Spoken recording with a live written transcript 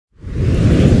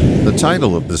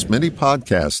title of this mini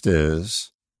podcast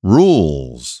is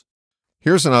Rules.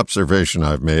 Here's an observation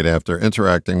I've made after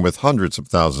interacting with hundreds of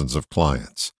thousands of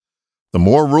clients. The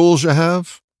more rules you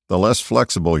have, the less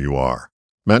flexible you are,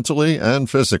 mentally and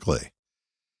physically.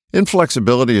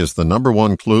 Inflexibility is the number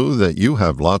one clue that you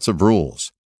have lots of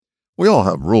rules. We all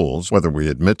have rules, whether we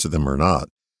admit to them or not.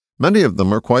 Many of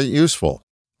them are quite useful.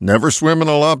 Never swim in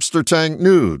a lobster tank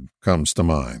nude comes to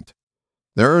mind.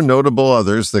 There are notable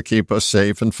others that keep us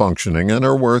safe and functioning and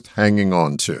are worth hanging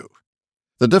on to.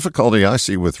 The difficulty I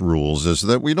see with rules is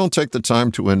that we don't take the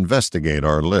time to investigate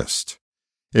our list.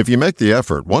 If you make the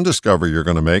effort, one discovery you're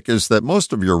going to make is that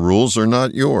most of your rules are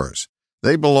not yours.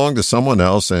 They belong to someone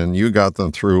else and you got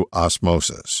them through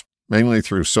osmosis, mainly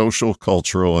through social,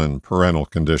 cultural, and parental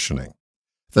conditioning.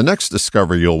 The next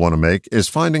discovery you'll want to make is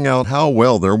finding out how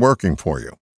well they're working for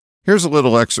you. Here's a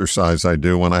little exercise I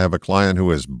do when I have a client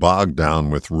who is bogged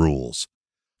down with rules.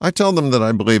 I tell them that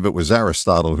I believe it was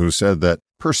Aristotle who said that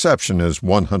perception is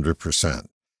 100%.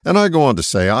 And I go on to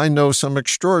say I know some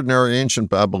extraordinary ancient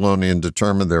Babylonian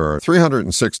determined there are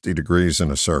 360 degrees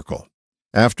in a circle.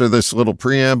 After this little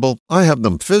preamble, I have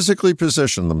them physically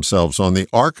position themselves on the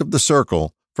arc of the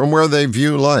circle from where they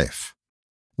view life.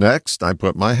 Next, I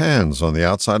put my hands on the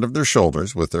outside of their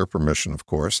shoulders, with their permission, of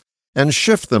course, and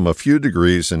shift them a few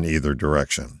degrees in either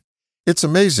direction. It's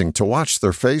amazing to watch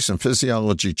their face and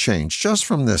physiology change just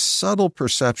from this subtle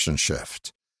perception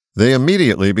shift. They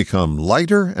immediately become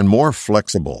lighter and more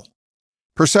flexible.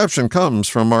 Perception comes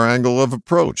from our angle of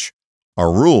approach.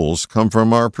 Our rules come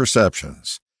from our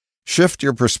perceptions. Shift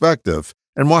your perspective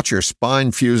and watch your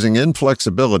spine-fusing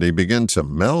inflexibility begin to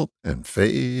melt and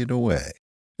fade away.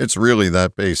 It's really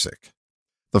that basic.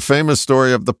 The famous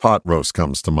story of the pot roast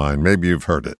comes to mind. Maybe you've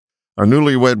heard it. A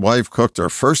newlywed wife cooked her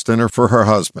first dinner for her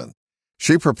husband.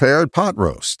 She prepared pot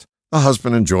roast. The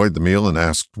husband enjoyed the meal and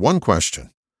asked one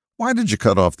question. "Why did you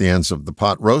cut off the ends of the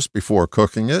pot roast before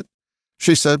cooking it?"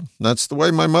 She said, "That's the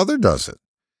way my mother does it."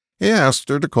 He asked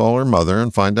her to call her mother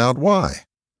and find out why.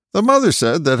 The mother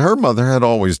said that her mother had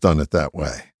always done it that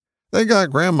way. They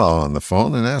got Grandma on the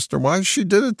phone and asked her why she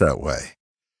did it that way.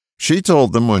 She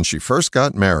told them when she first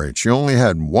got married, she only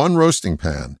had one roasting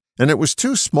pan, and it was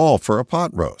too small for a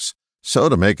pot roast. So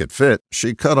to make it fit,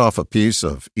 she cut off a piece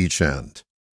of each end.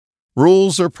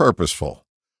 Rules are purposeful.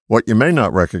 What you may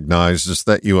not recognize is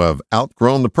that you have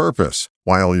outgrown the purpose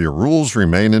while your rules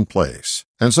remain in place,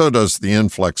 and so does the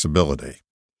inflexibility.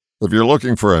 If you're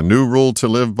looking for a new rule to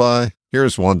live by,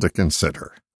 here's one to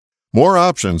consider. More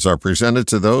options are presented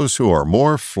to those who are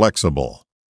more flexible.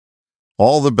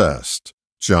 All the best,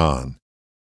 John.